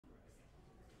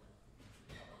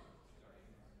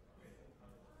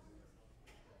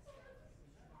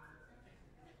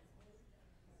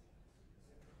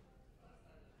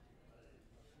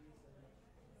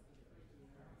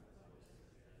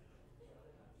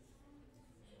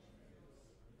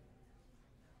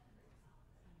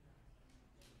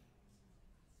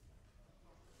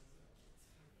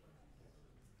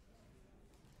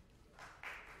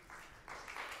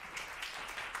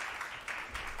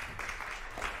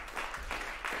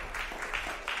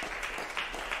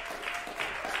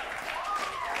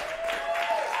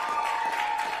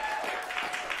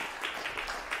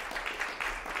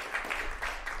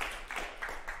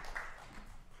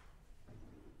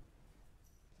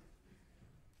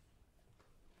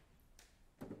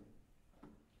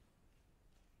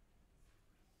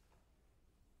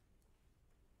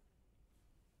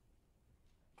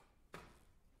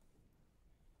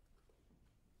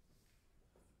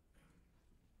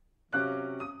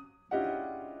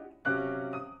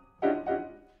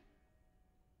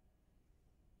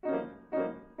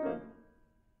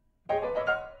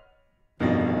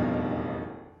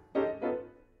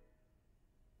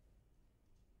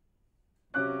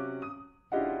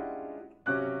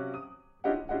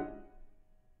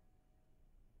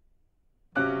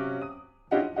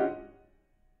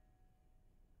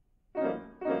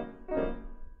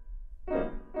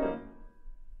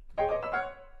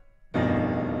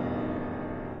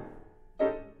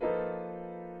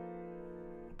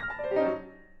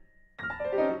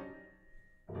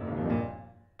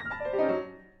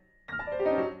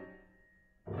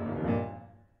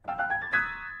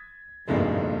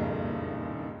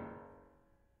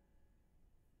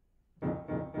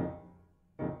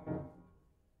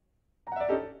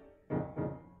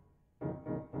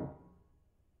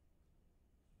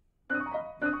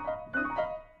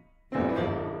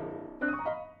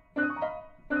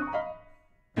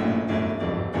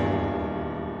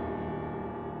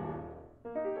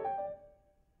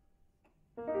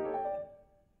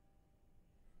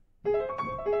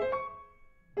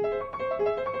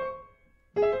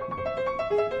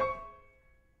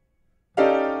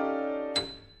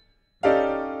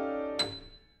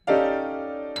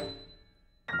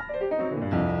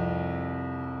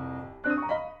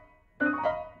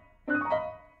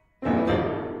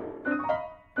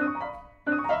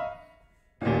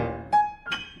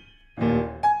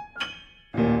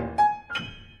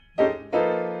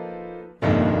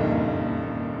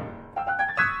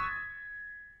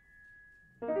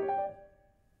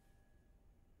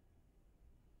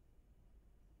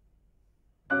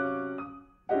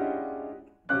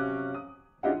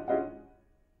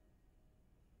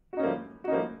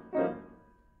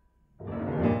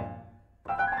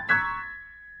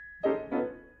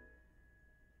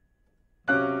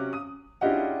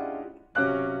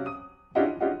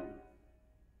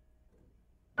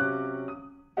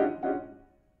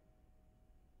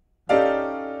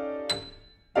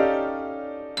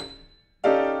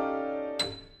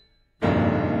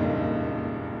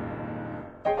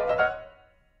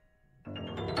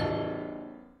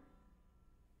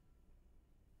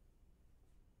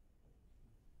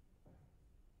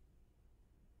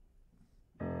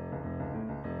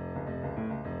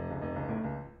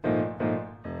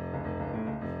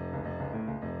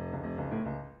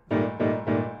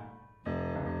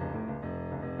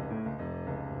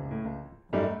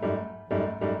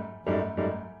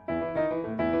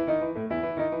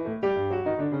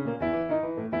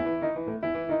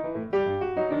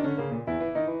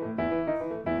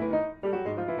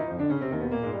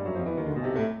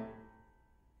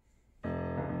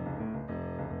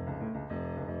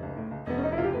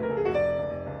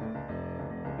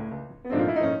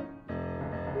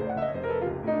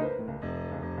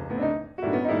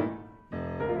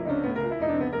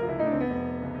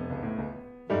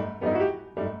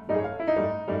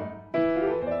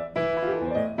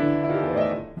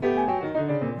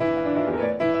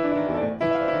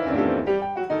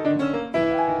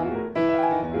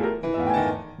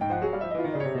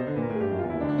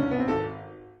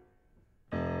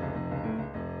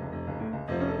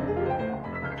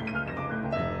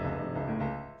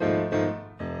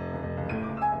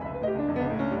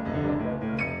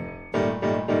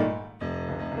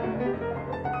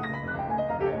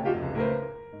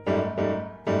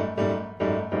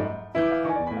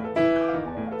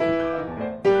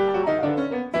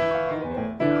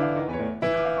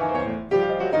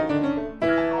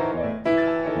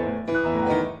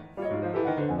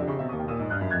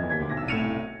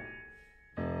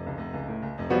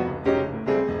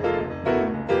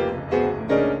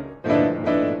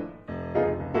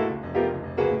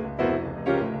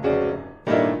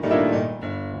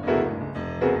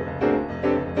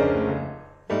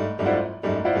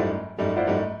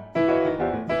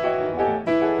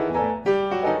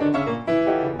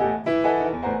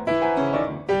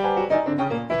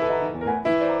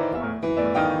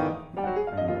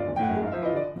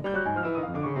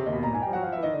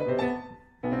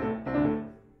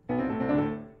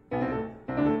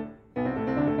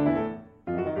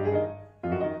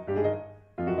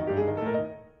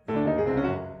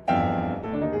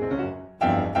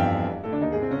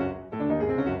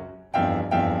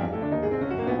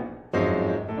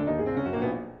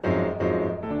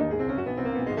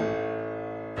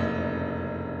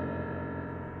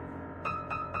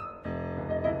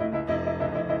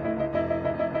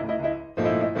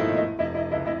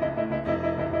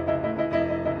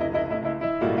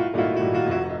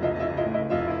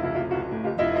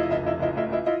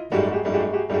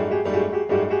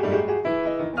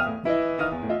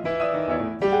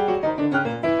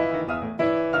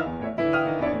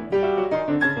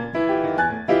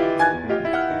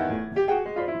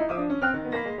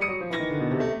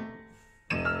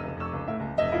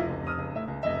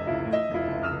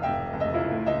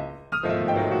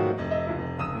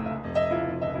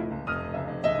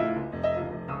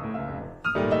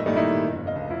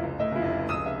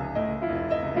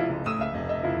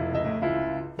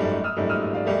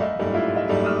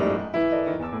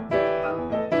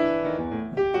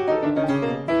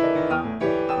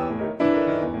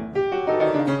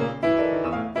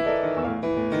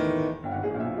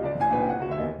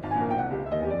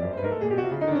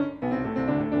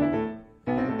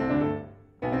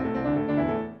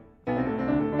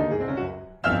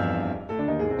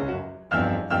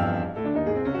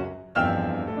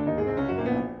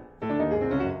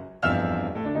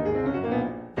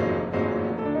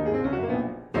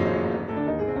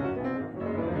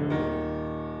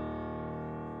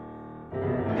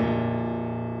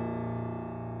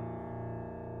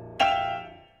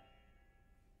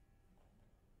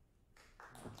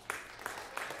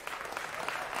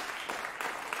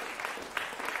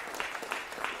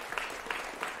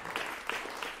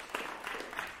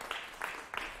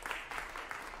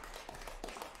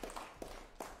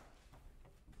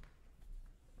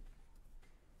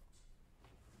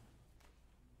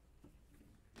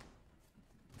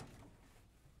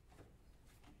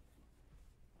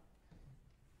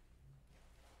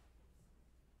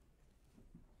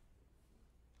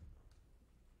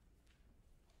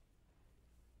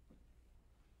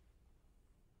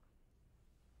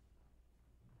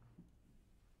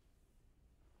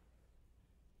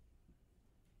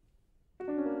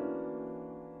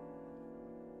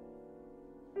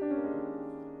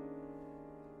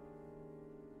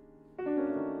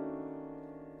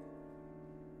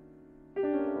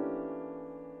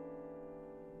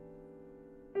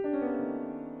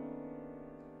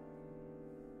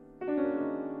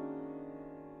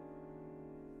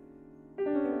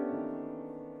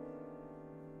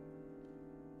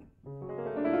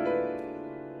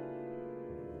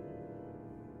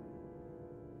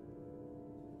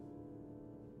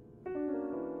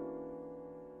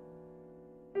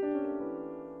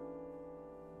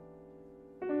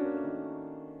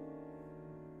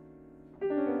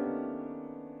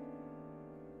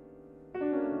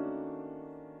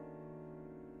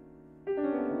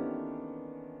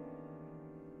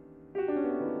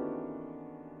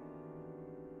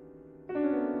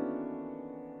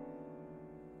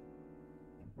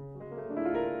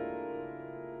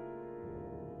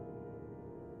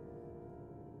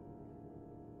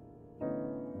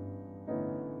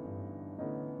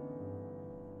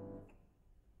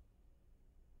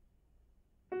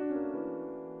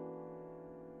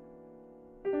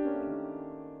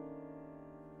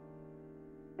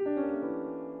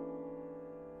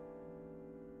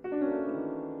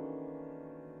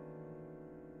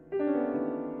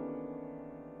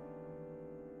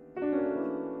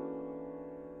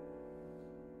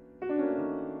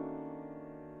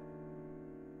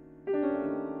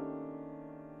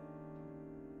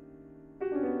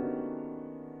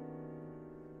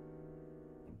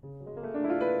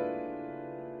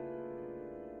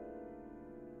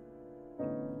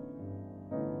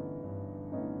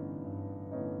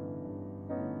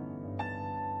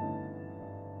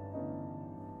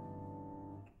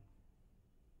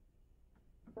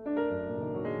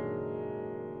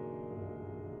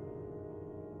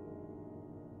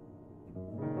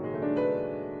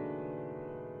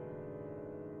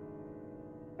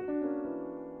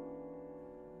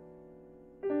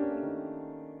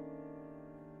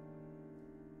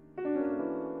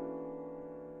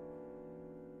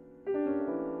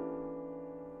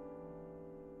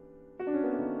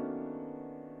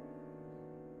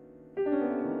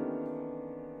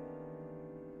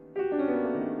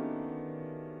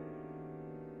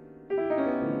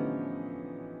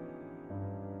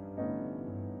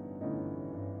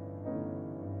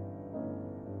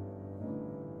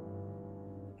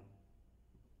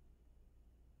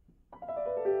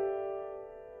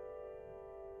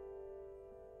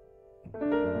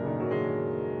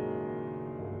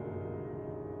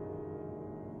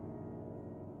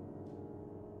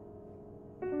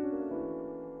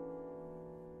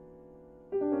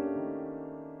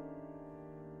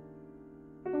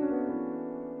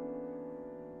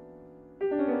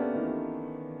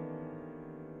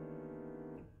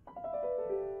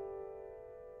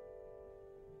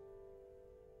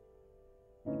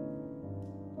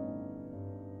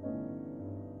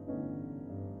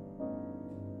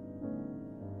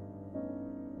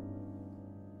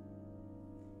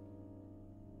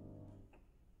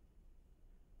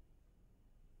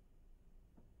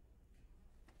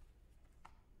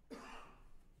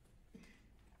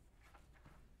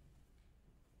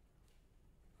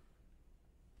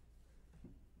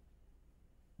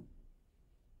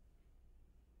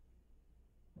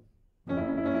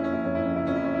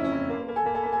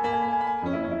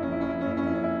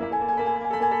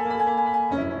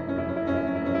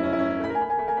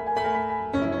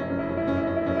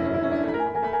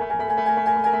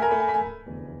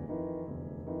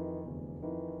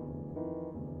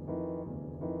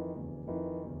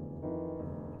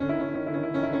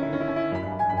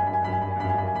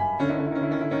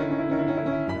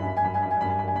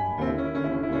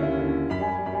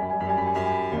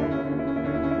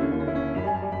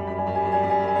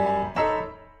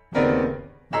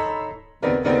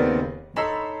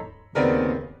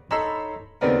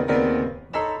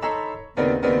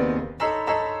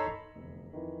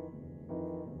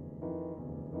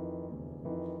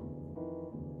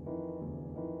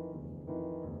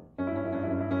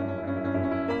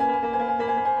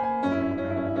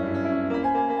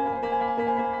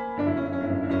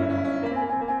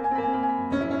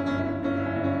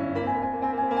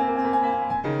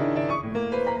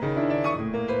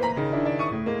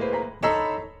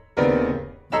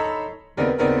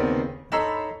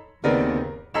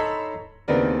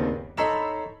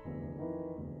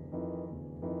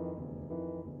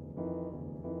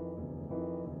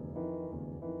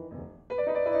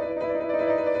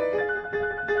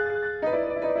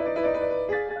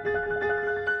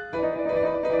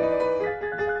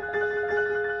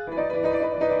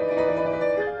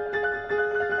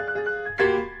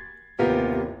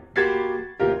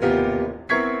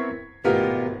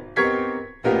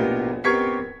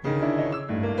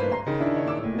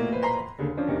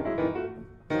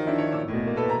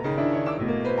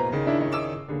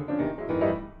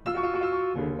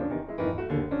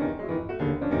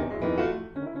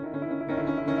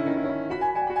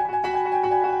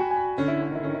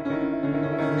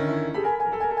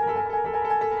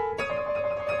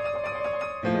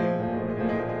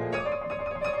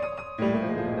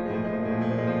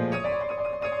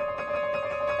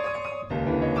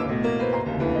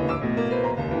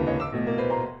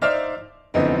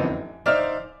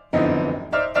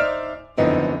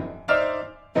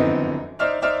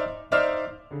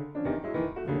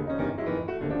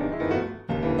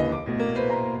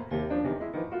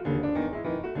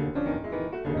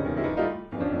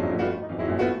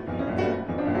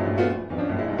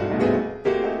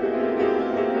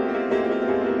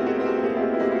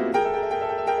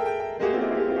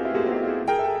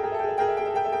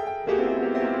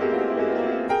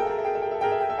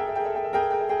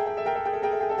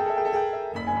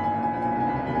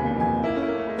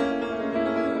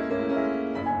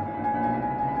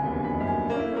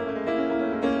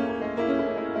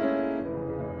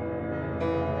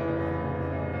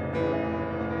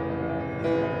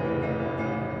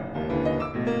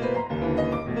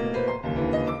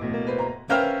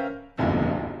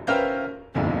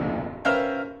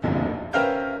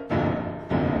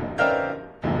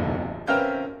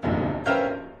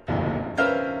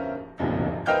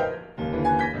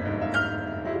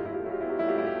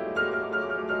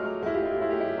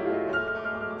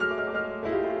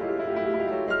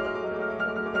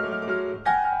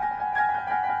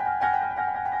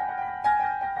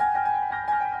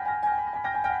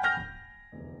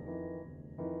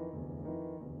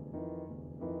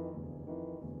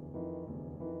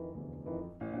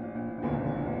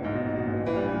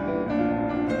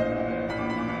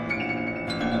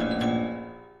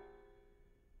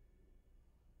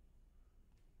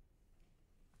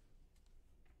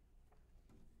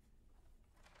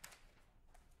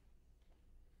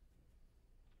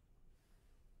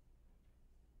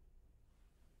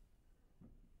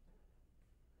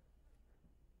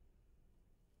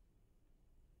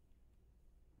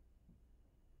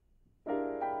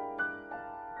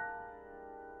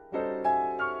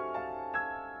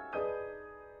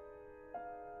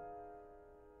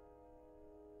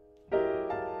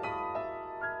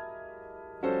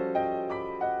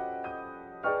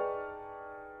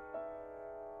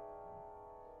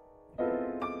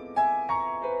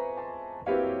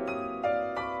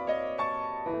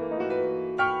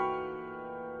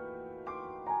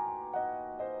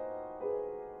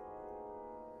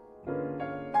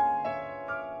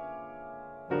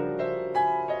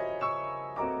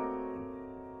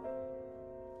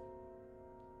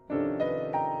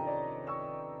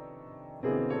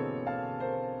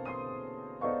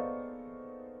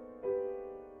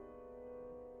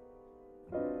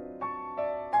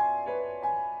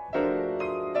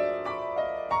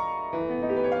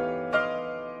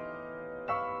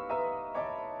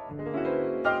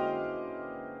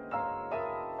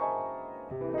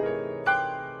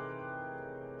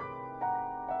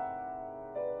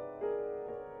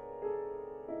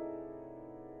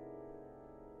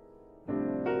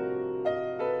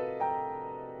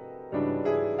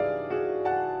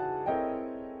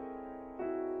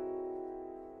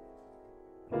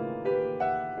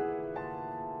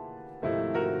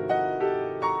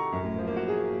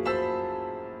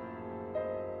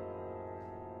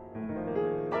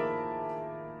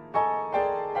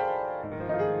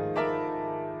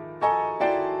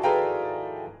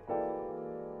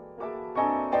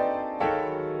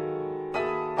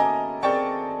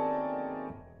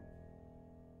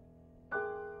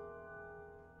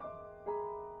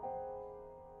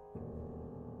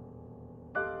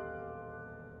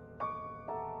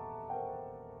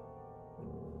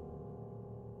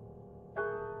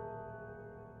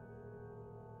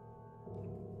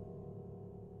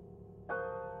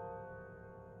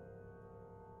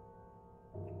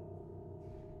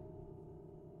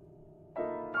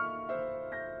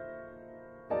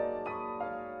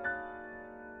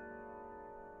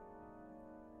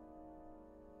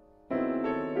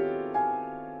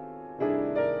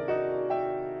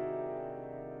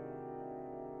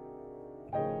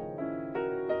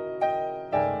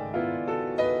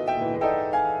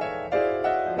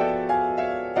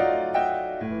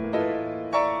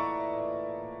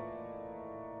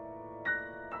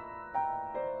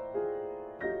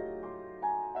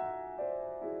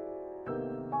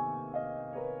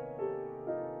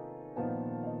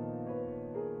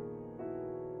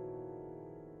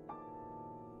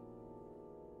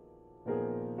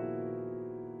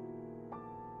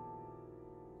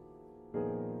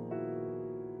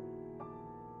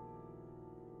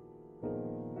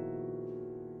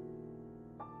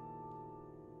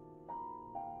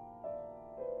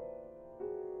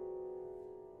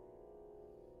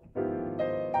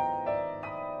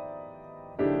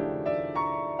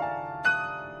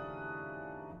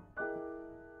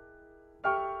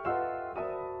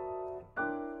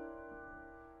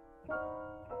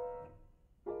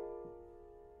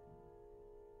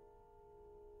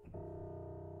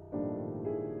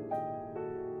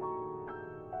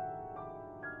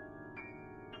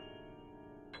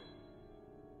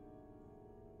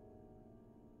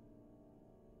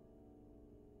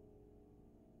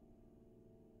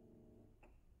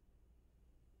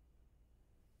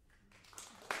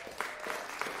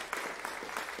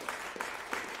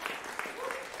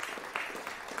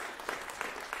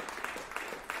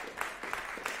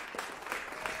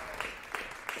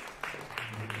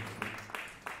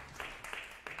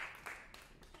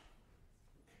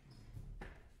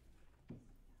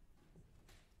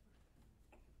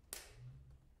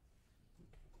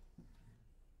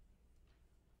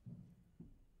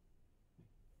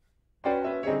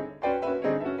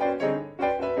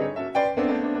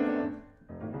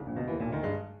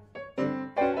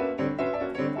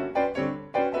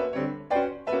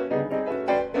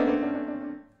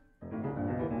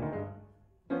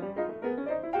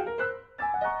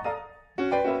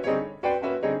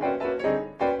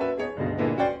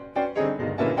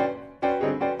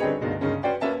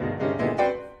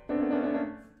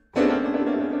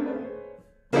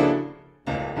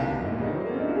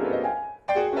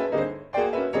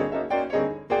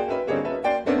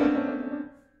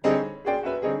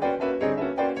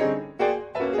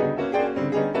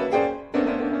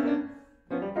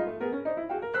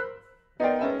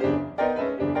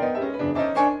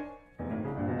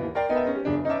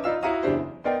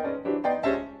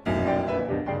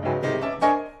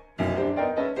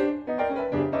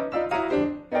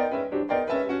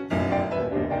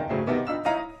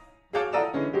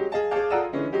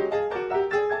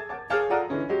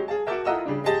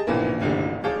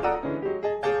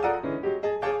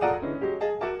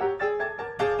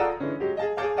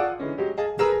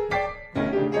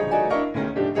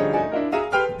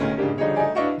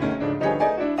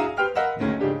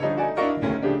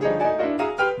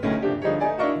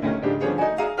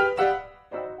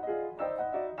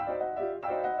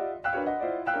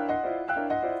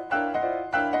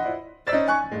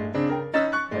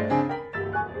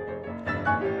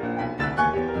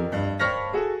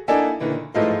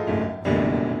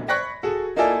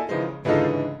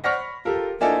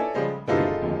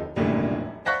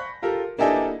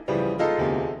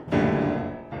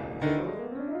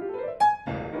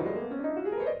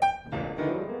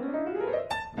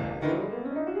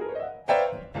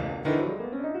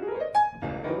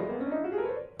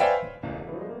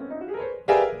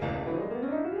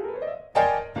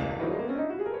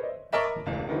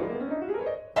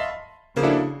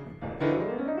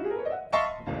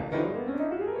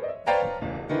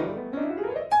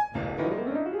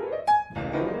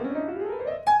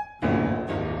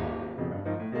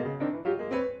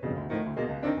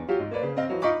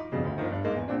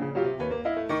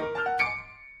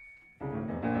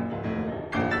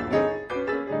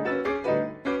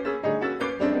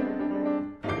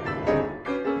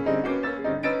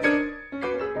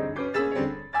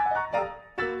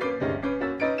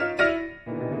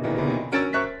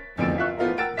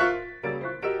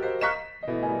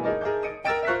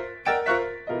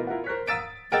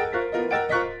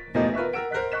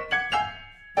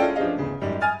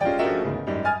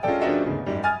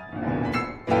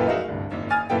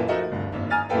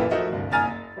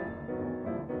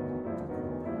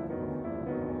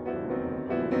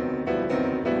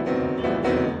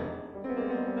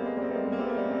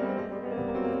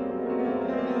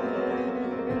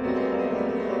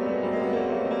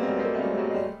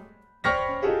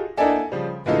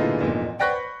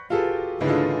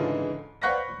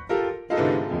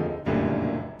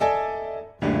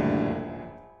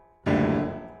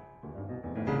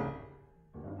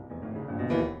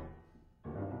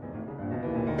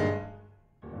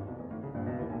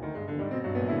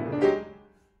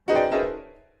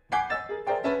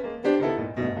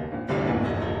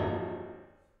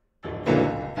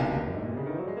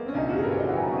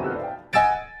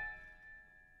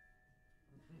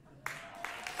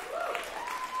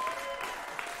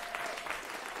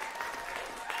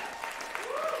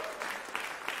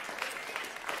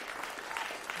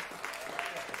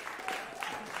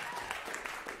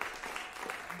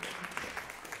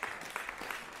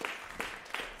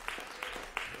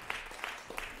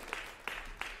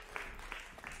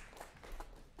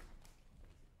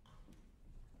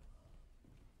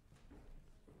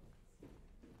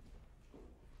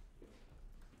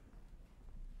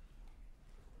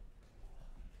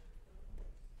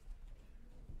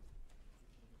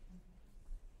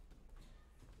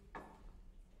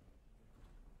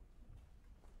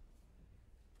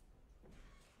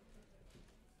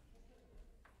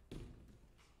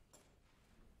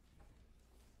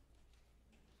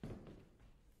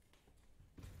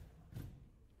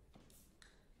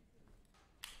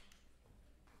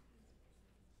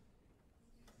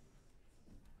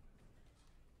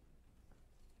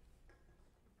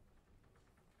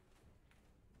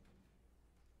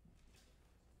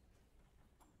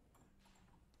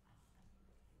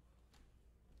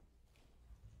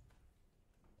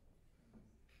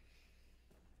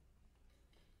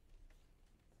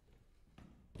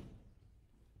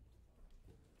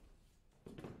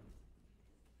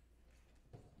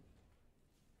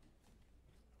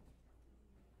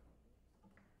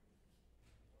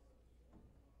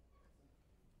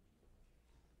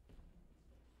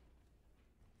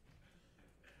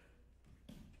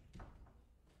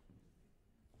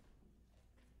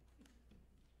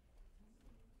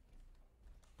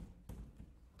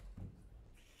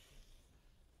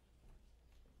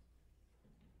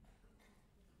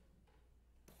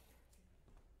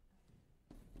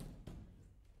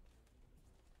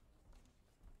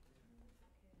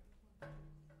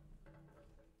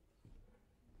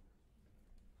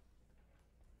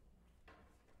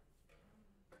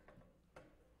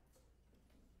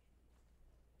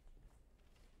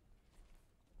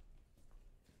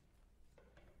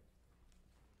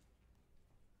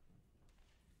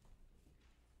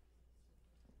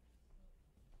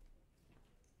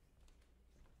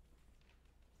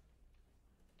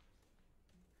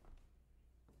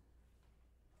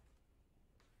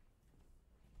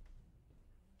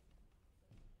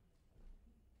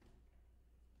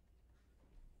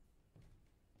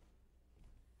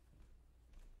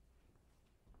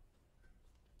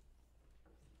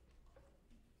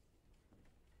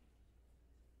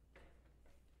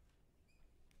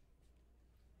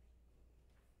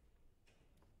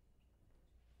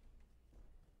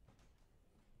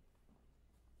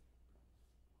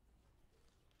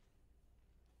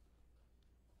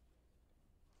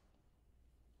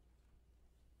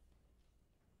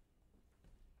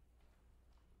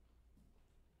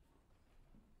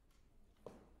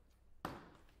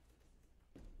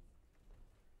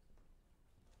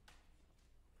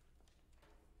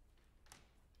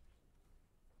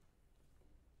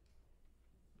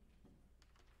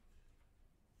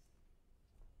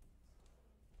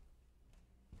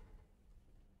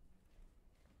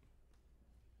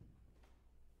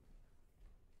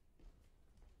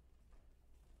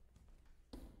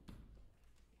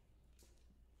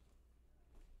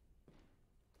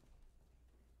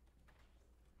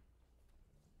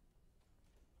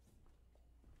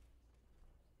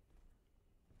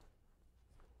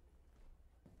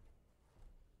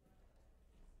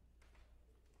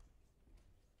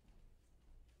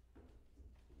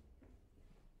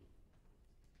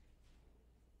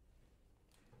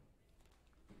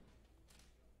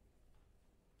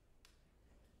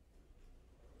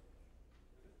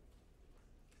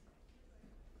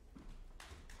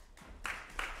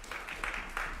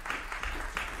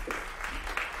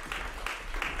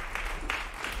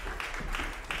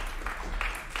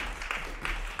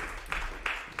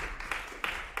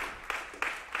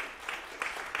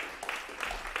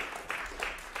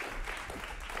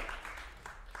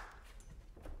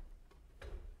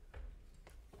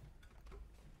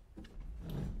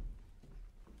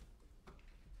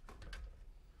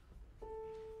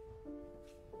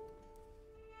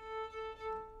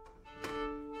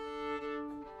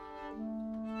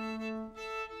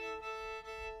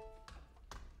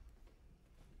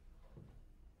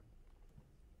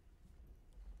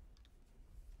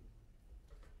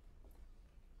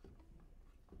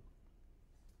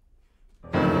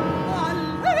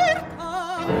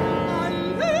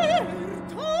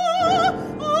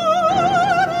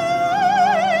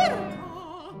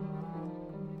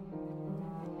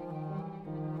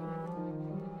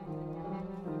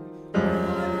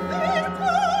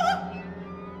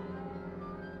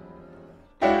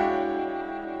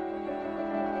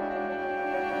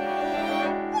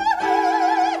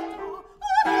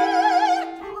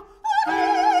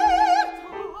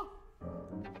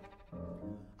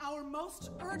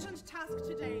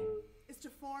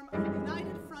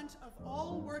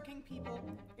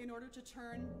order to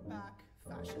turn back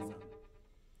fascism.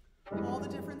 All the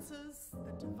differences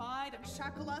that divide and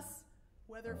shackle us,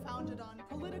 whether founded on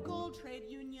political, trade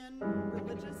union,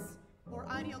 religious, or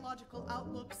ideological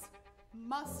outlooks,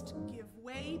 must give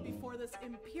way before this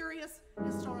imperious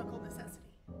historical necessity.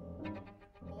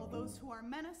 All those who are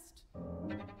menaced,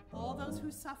 all those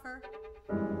who suffer,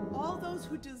 all those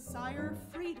who desire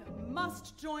freedom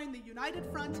must join the united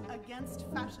front against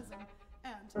fascism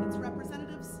and its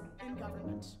representatives in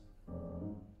government.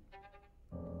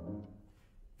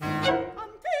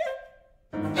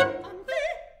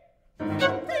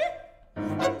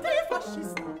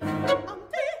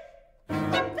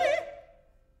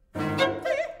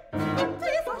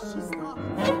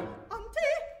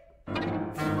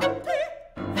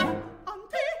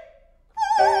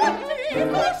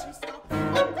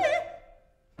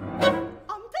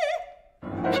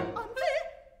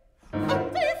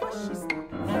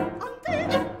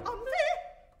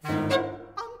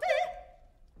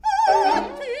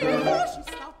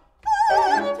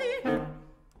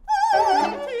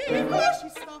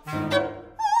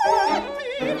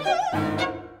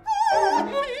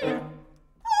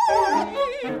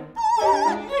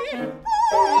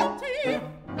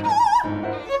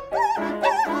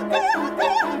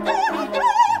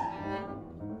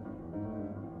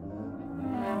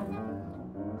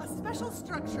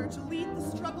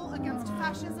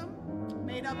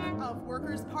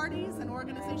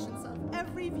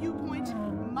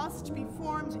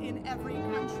 In every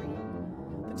country.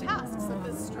 The tasks of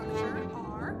this structure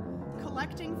are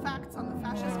collecting facts on the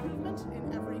fascist movement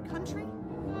in every country,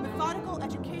 methodical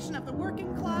education of the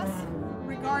working class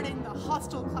regarding the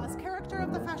hostile class character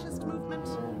of the fascist movement,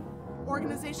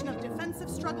 organization of defensive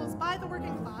struggles by the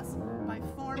working class by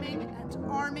forming and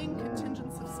arming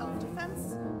contingents of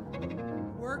self-defense.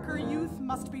 Worker youth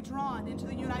must be drawn into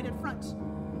the united front.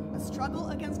 A struggle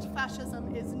against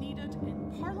fascism is needed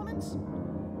in Parliament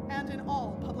and in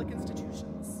all public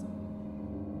institutions.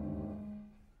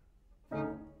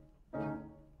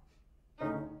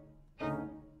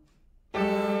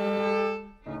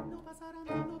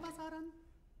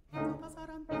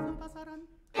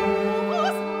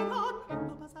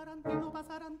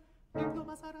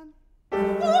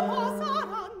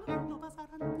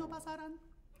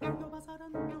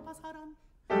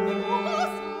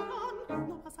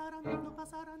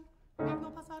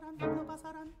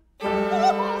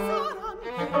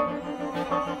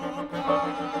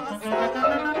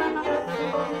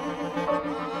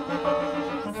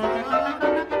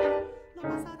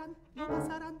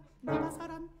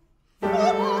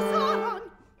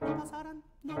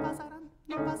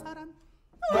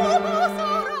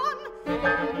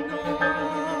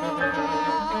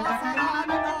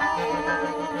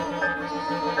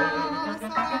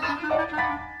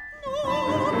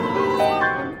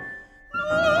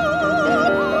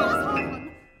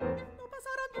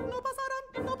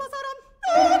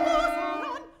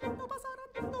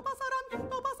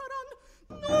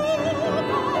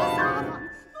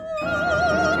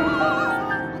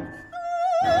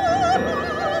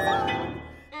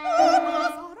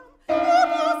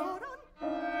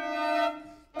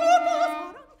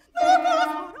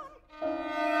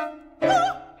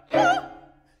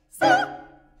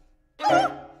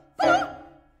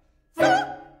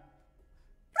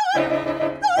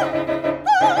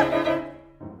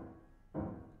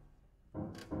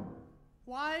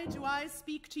 Why do I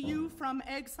speak to you from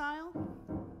exile?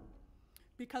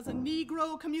 Because a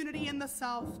Negro community in the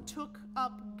South took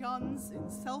up guns in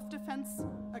self-defense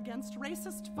against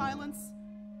racist violence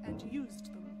and used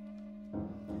them.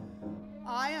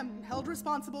 I am held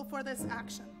responsible for this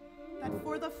action, that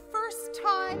for the first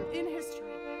time in history,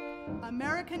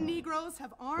 American Negroes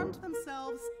have armed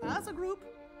themselves as a group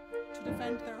to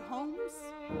defend their homes,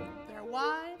 their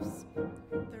wives,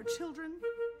 their children,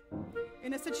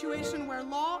 in a situation where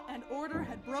law and order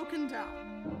had broken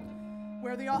down,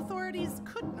 where the authorities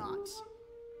could not,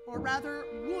 or rather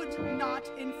would not,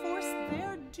 enforce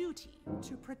their duty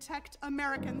to protect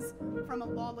Americans from a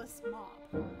lawless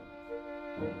mob.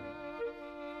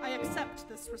 I accept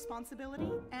this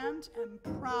responsibility and am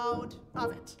proud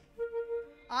of it.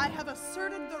 I have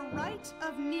asserted the right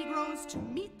of Negroes to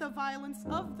meet the violence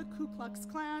of the Ku Klux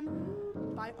Klan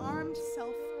by armed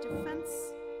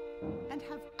self-defense and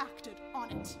have acted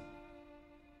on it.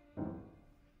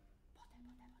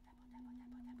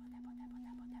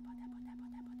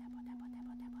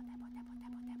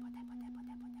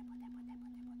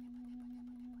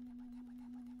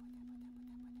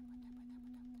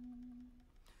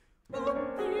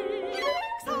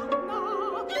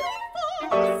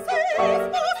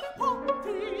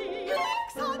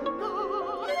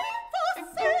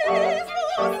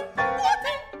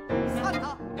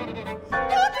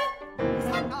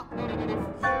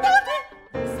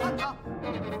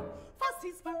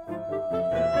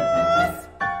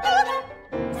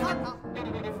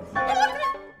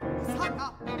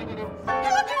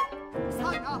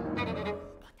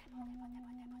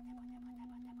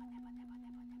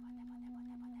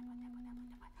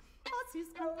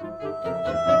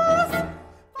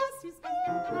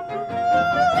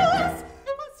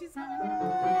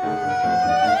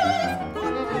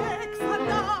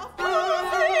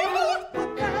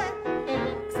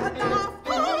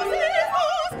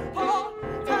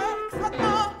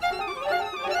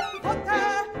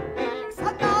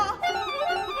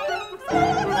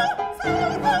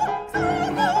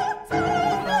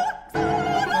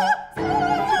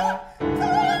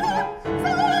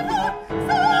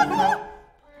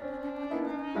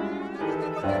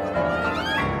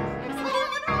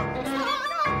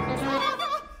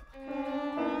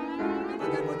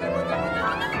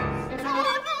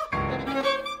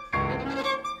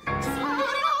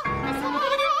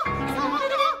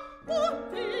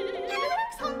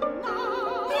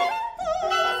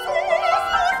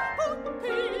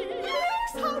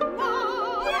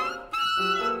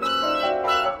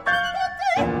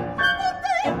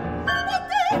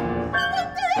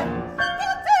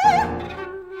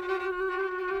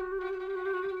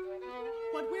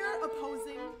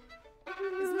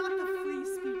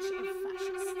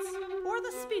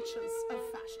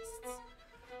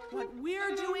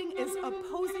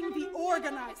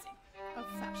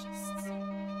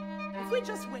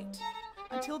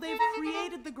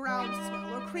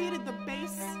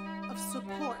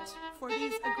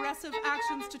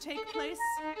 To take place,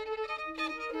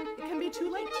 it can be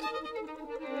too late.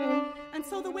 And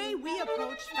so the way we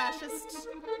approach fascist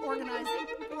organizing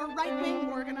or right-wing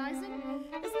organizing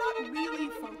is not really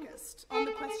focused on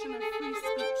the question of free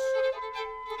speech,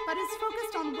 but is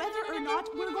focused on whether or not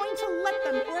we're going to let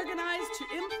them organize to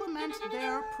implement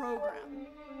their program.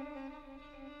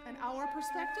 And our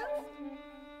perspective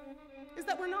is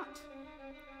that we're not.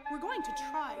 We're going to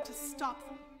try to stop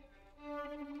them.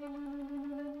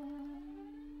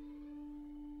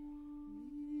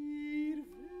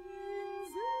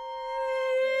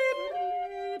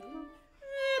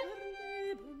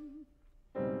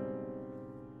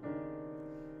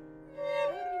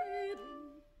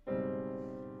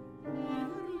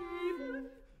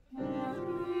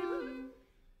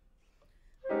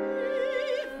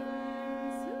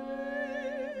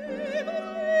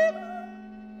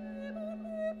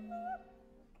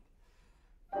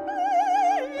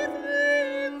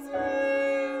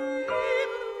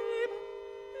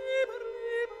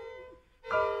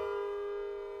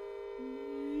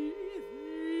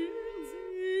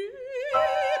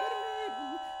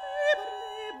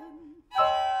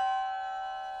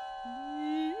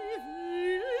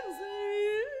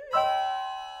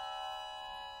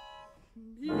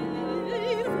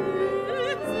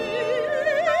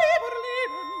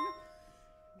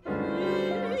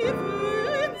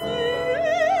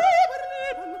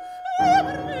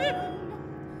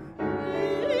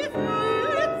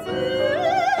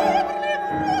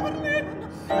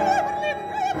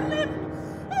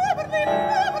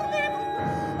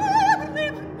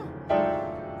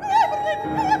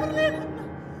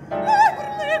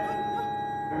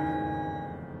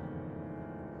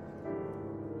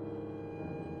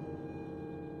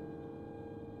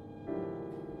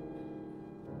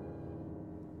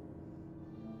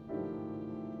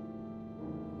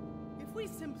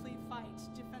 simply fight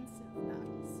defensive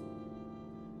battles.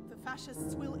 The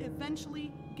fascists will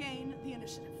eventually gain the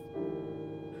initiative.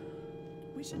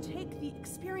 We should take the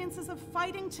experiences of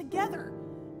fighting together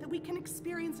that we can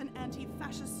experience an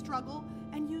anti-fascist struggle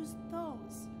and use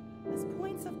those as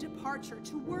points of departure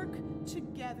to work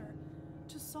together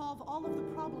to solve all of the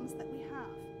problems that we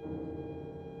have.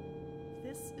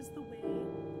 This is the way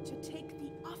to take the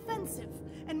offensive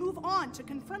and move on to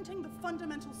confronting the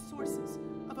fundamental sources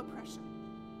of oppression.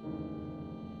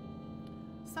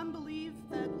 Some believe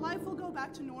that life will go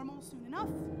back to normal soon enough,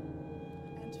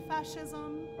 and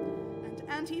fascism and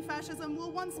anti-fascism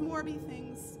will once more be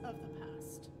things of the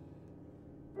past.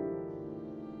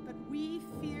 But we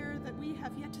fear that we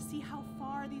have yet to see how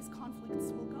far these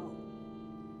conflicts will go,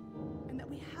 and that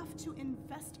we have to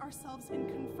invest ourselves in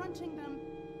confronting them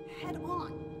head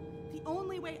on. The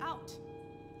only way out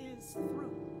is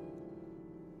through.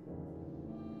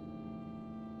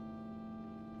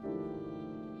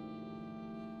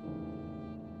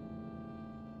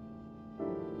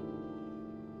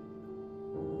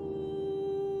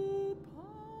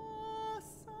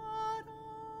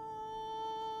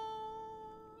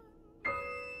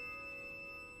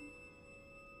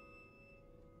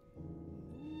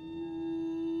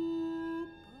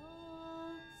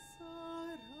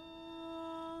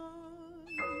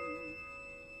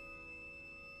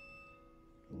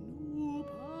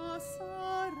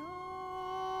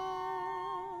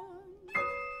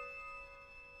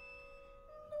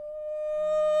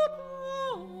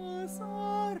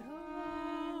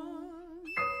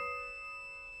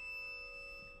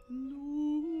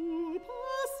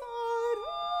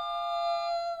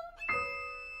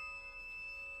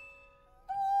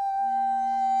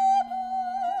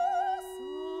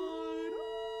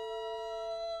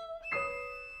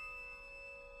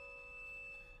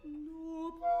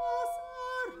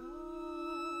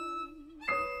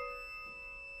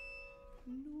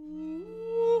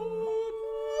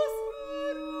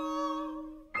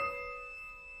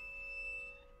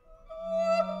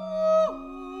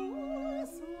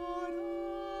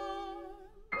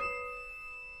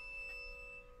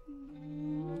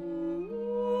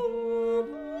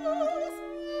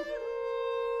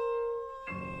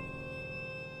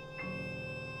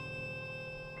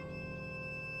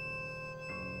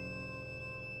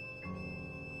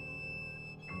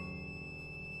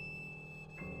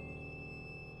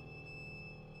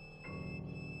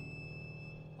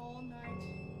 All night,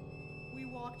 we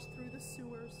walked through the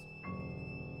sewers,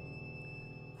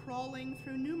 crawling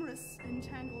through numerous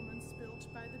entanglements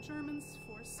built by the Germans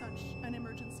for such an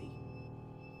emergency.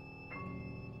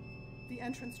 The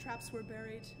entrance traps were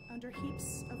buried under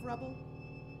heaps of rubble,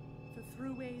 the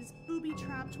throughways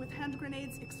booby-trapped with hand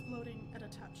grenades exploding at a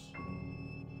touch.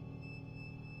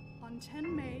 On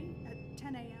 10 May at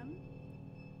 10 a.m.,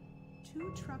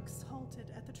 2 trucks halted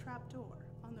at the trapdoor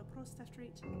on the Prosta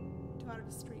Street to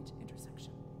Varga Street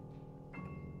intersection.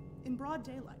 In broad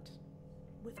daylight,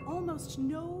 with almost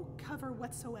no cover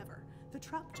whatsoever, the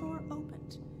trapdoor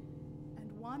opened,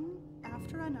 and one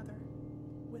after another,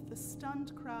 with the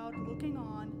stunned crowd looking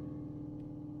on,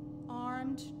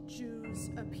 armed Jews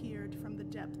appeared from the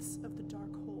depths of the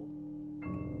dark hole.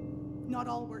 Not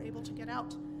all were able to get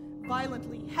out.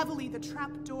 Violently, heavily, the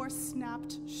trapdoor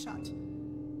snapped shut.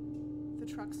 The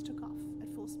trucks took off at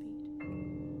full speed.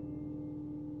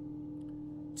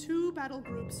 2 battle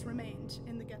groups remained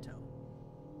in the ghetto.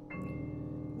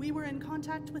 We were in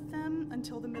contact with them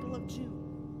until the middle of June.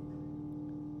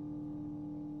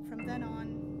 From then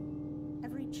on,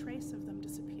 every trace of them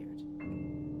disappeared.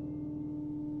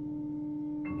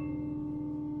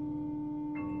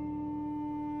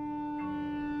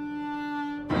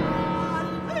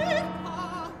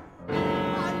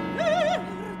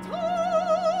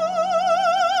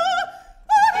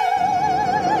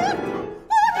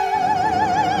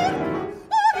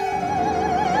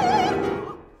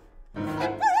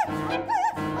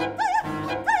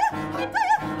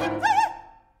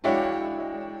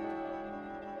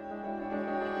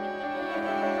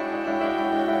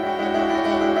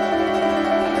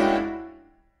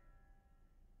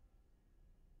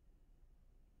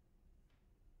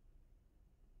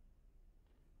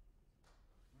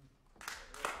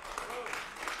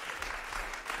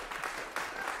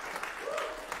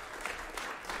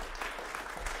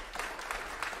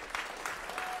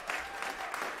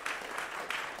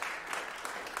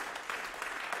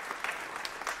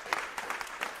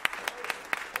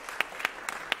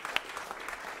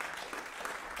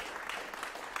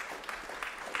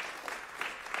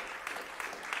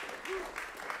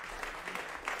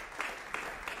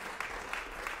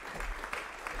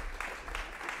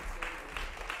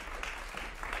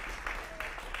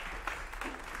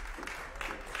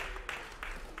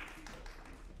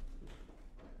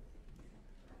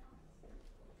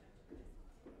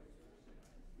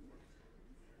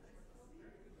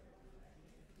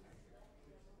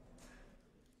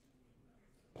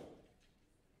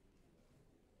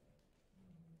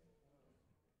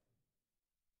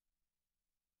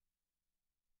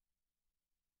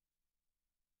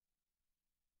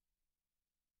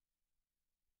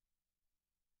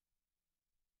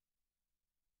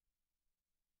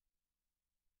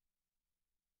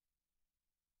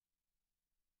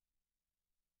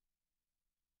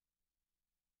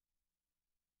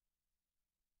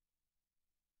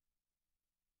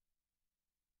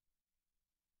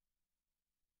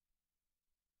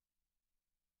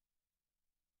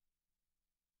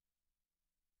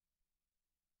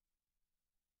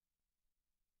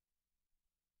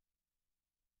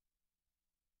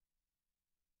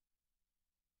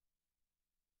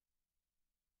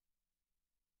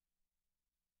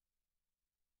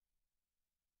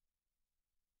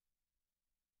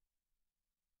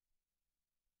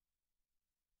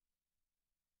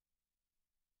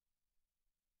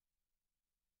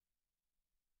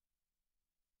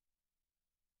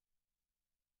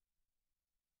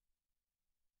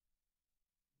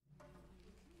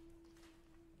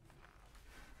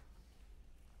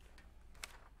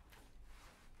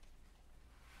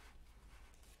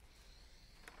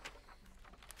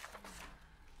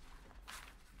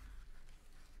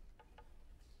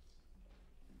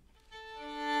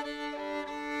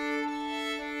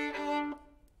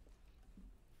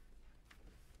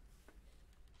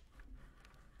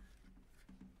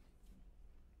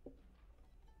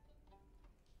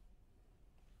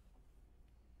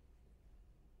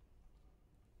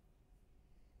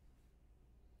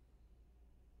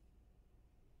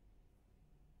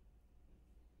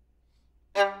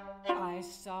 I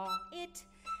saw it,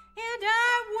 and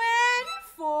I went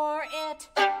for it.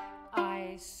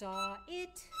 I saw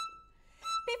it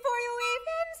before you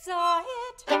even saw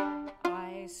it.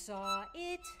 I saw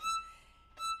it,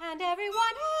 and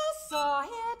everyone else saw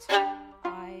it.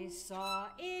 I saw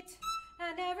it,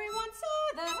 and everyone saw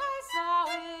that I saw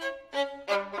it.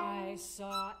 I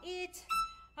saw it,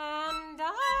 and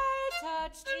I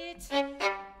touched it.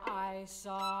 I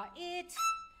saw it,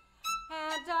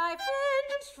 and I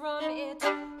flinched from it.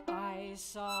 I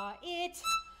saw it,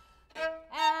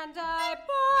 and I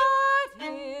bought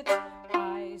it.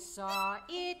 I saw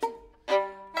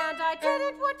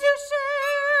didn't want to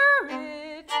share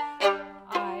it.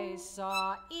 I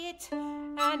saw it,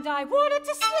 and I wanted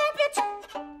to slap it.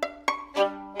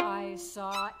 I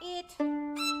saw it,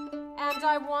 and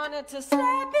I wanted to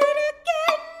slap it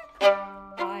again.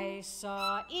 I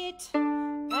saw it,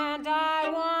 and I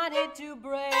wanted to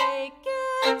break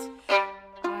it.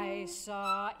 I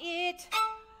saw it,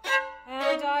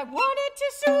 and I wanted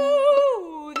to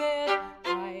soothe it.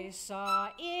 I saw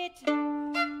it,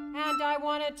 and I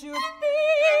wanted to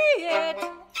be it.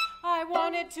 I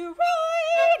wanted to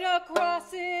ride across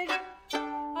it.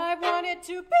 I wanted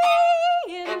to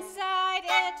be inside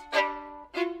it.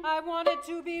 I wanted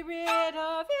to be rid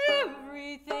of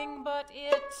everything but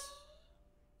it.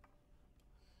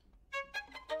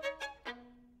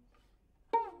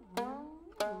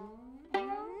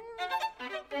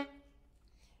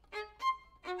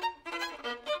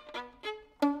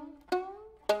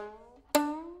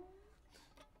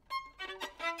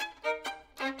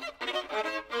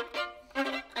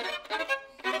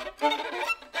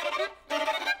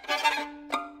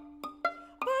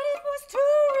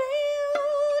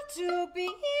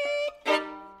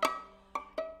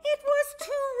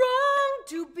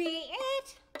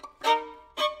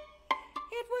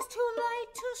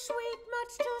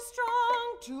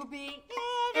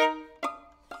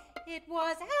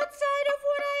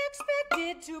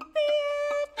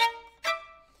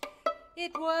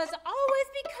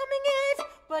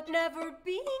 Never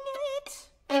being it.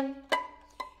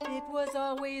 It was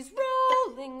always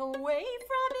rolling away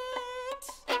from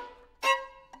it.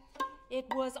 It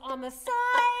was on the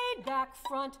side, back,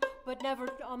 front, but never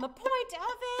on the point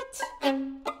of it.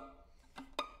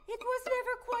 It was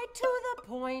never quite to the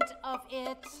point of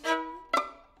it.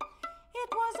 It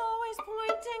was always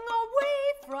pointing away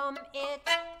from it.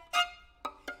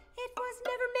 It was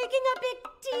never making a big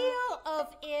deal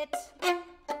of it.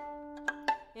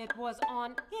 It was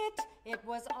on it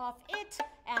was off it,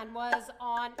 and was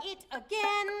on it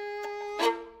again.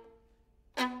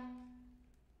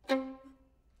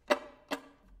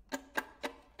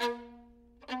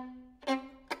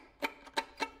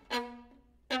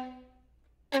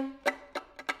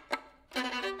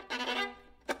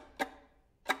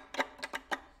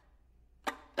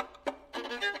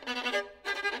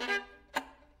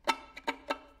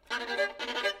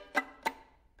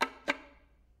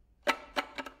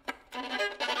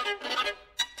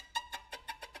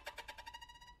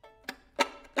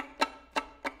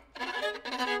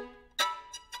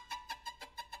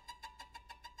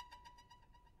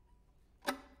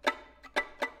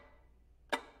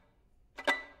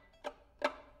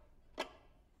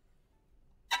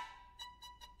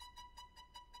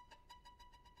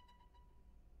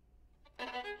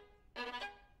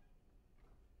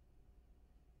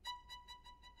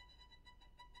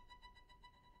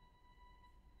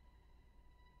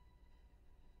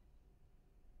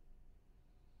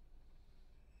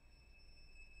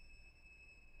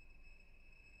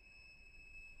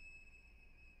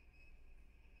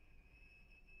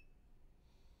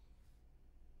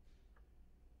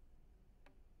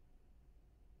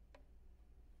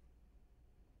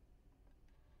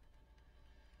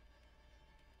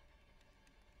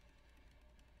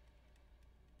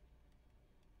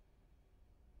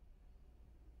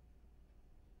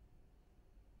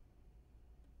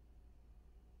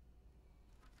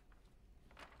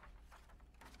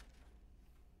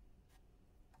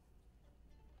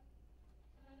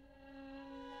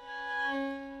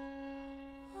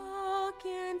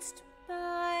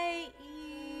 By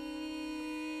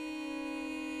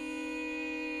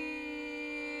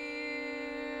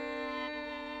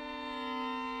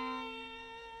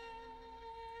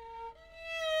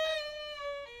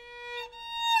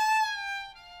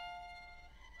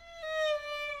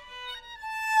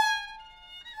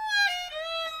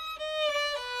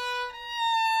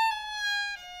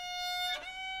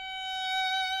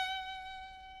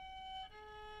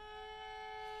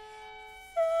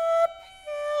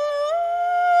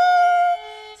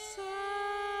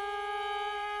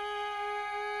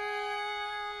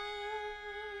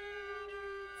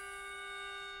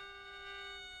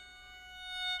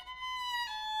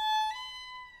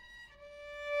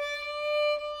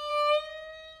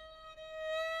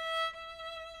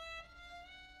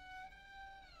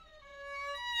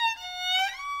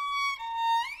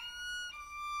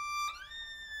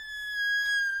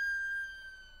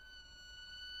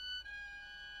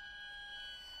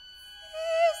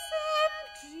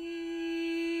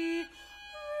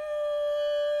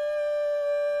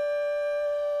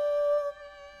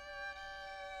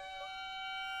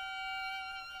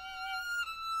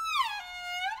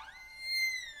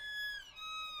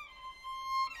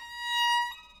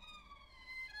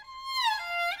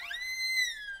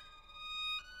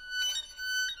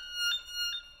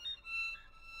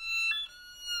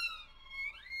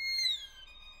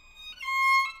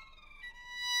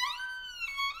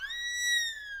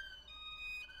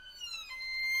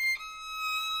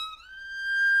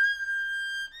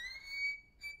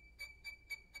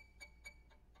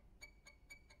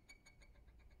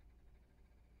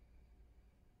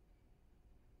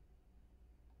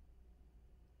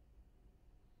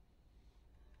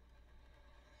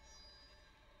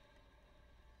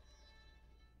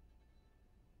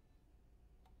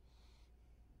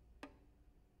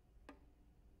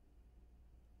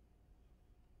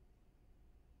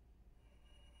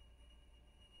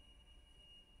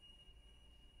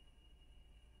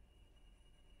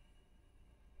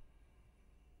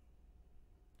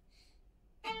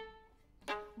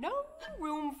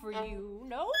room for you,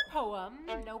 no poem,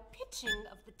 no pitching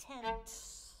of the tent.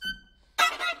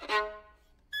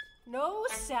 No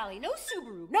Sally, no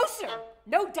Subaru, no sir,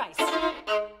 no dice.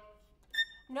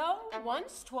 No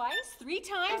once, twice, 3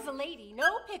 times a lady,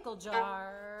 no pickle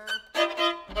jar.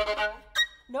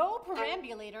 No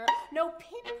perambulator, no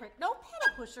pinprick, no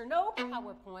pedal pusher, no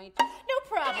PowerPoint, no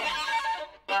problem.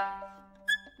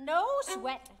 No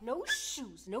sweat, no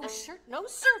shoes, no shirt, no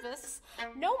service,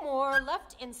 no more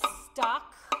left in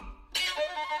stock.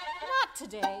 Not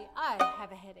today, I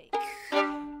have a headache.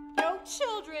 No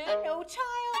children, no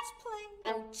child's play,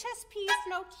 no chess piece,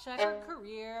 no checker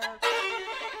career.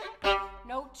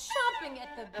 No chomping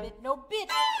at the bit, no bit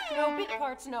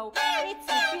parts, no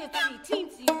itsy bitsy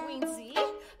teensy weensy.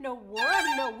 No worm,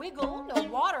 no wiggle, no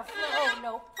water flow,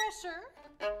 no pressure.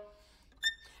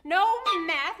 No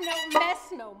math, no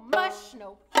mess, no mush,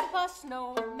 no fuss,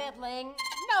 no meddling,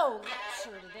 no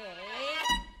lecture today.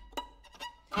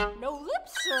 No lip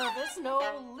service, no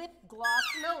lip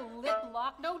gloss, no lip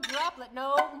lock, no droplet,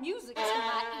 no music to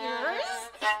my ears.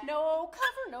 No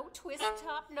cover, no twist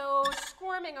top, no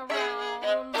squirming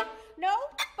around. No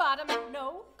bottom,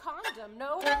 no condom,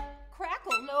 no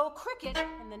crackle, no cricket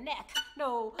in the neck,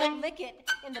 no lick it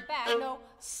in the back, no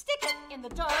stick it in the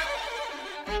dark,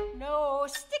 no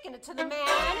sticking it to the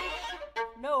man,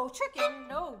 no tricking,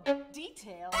 no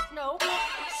details, no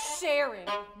sharing,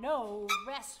 no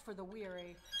rest for the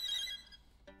weary,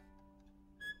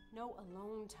 no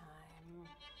alone time,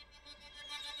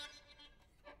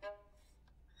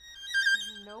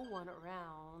 no one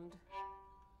around,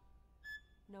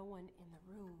 no one in the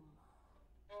room.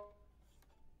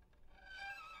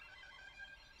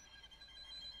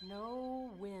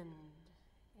 No wind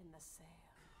in the sail.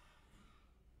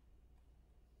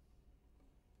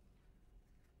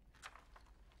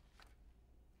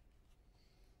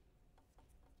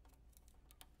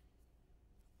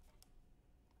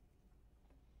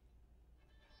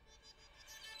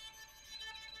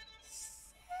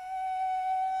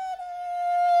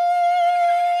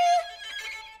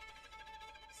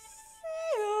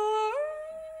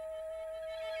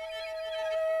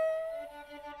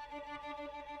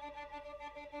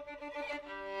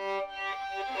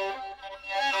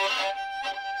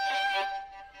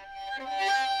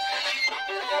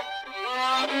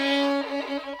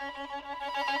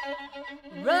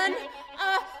 Run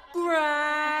aground.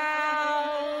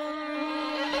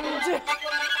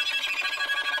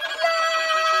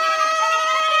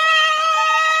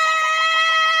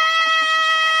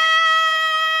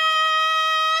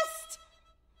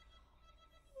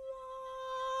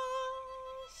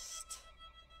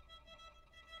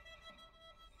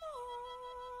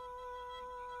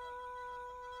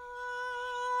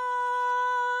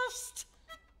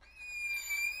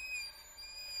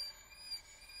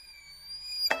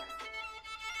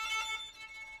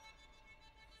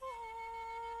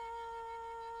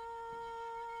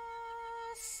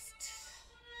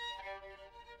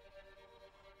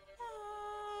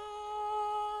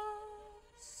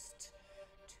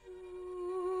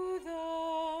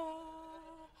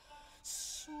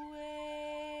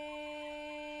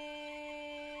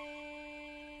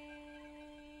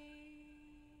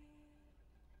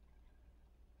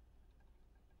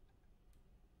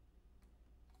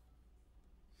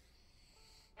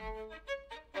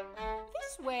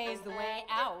 This way's the way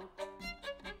out.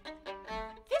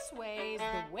 This way's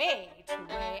the way to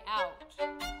way out.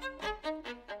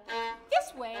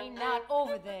 This way, not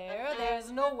over there.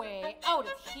 There's no way out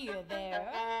of here,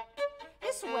 there.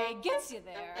 This way gets you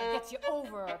there, gets you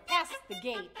over, past the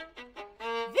gate.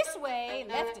 This way,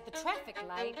 left at the traffic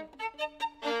light.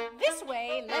 This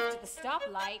way, left at the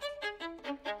stoplight.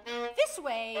 This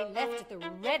way, left at the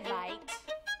red light.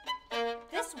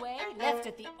 This way, left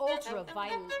at the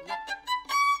ultraviolet.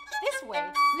 This way,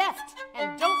 left,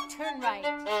 and don't turn right.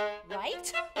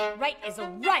 Right? Right is a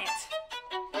riot.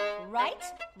 Right?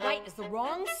 Right is the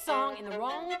wrong song in the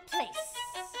wrong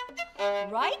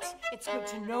place. Right? It's good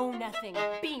to know nothing,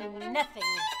 be nothing.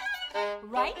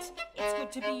 Right? It's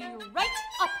good to be right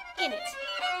up in it.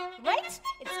 Right?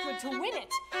 It's good to win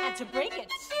it and to break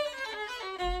it.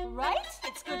 Right?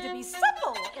 It's good to be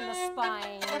supple in the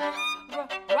spine.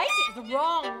 Right is the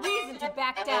wrong reason to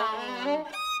back down.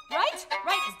 Right?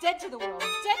 Right is dead to the world,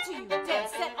 dead to you, dead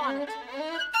set on it.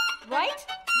 Right?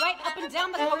 Right up and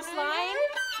down the coastline.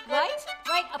 Right?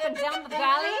 Right up and down the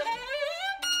valley.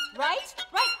 Right?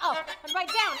 Right up and right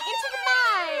down into the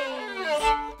mines.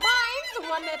 Mine's the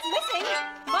one that's missing.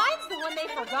 Mine's the one they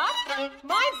forgot.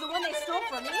 Mine's the one they stole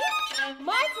from me.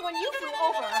 Mine's the one you flew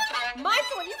over. Mine's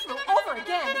the one you flew over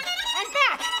again and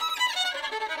back.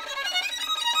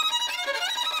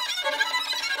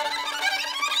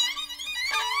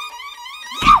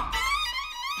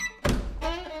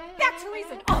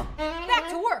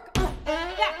 to work.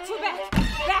 Back to back.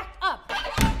 Backed up.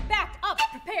 Backed up.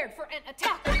 Prepared for an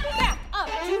attack. Backed up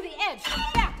to the edge.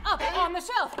 Backed up on the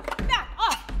shelf. Backed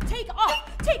off. Take it off.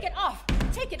 Take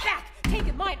it back. Take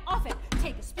it mine off it.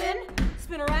 Take a spin.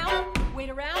 Spin around. Wait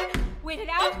it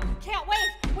out. Can't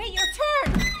wait. Wait your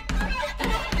turn.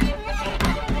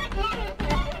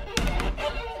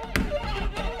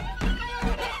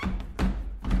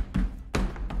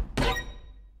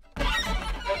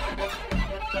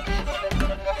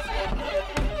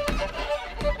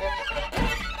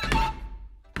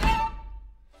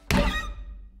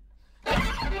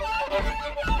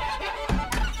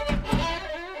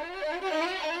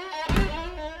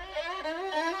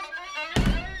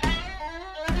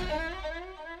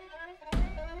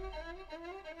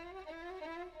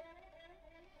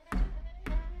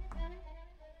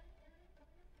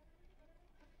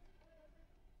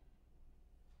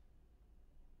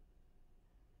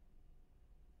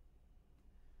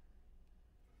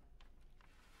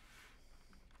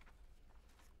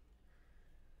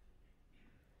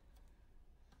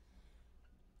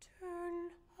 Turn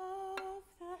of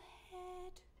the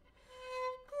head,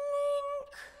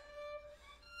 blink,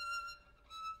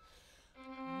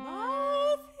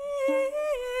 mouth hidden,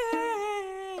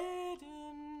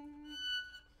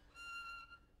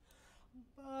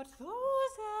 but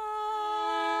those eyes,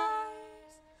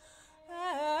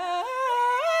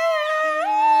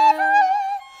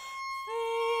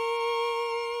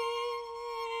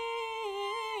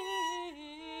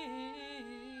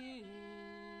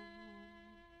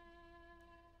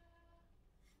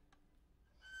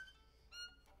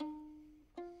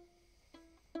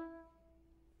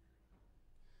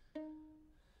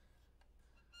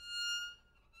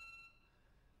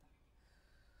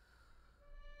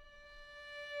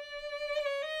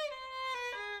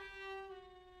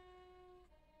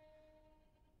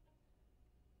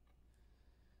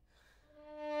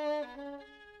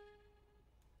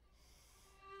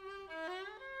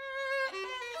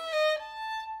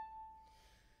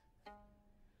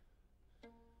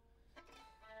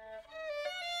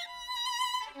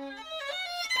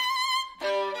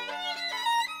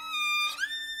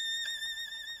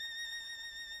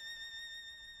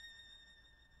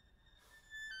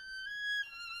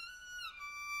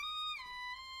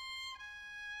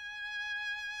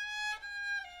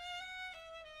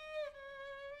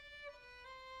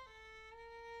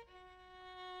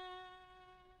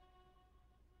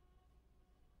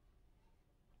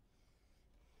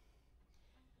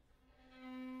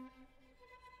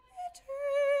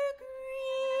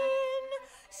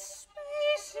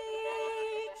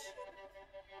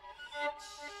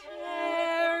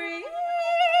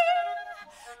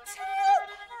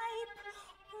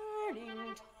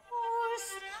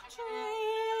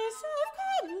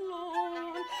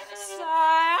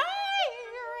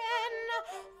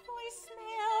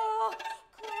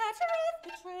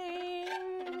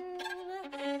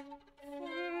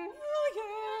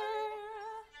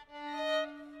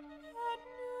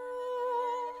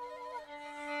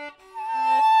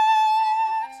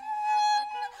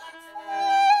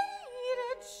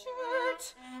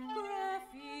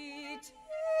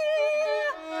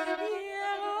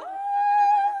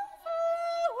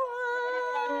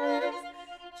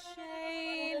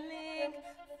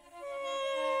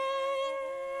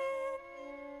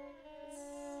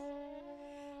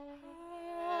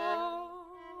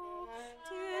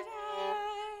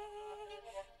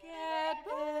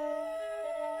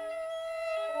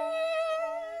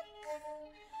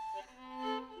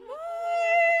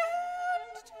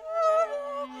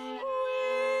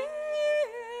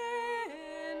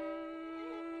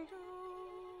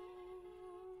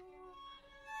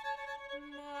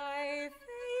 my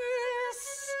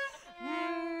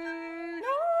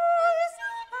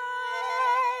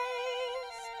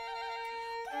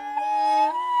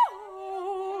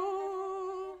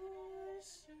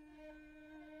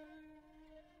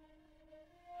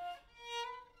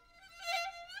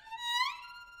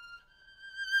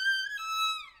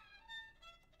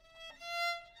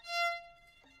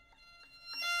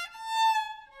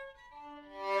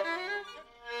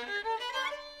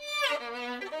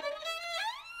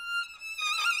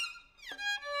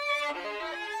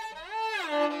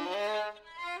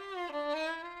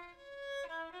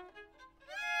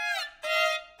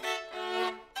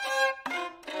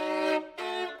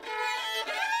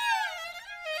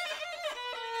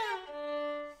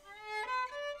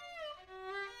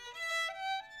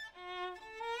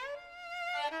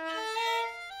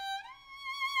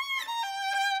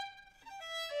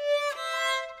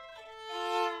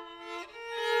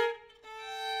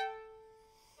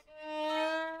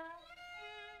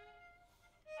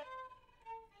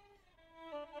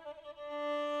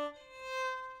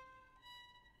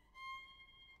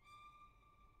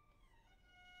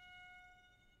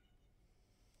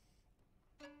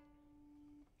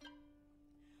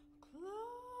closer.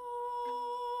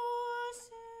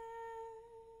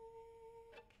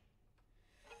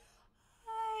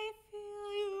 I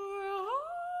feel your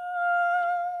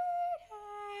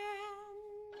hard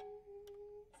hands,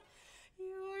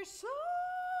 your soft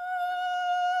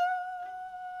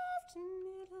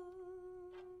middle,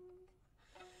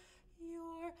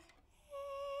 your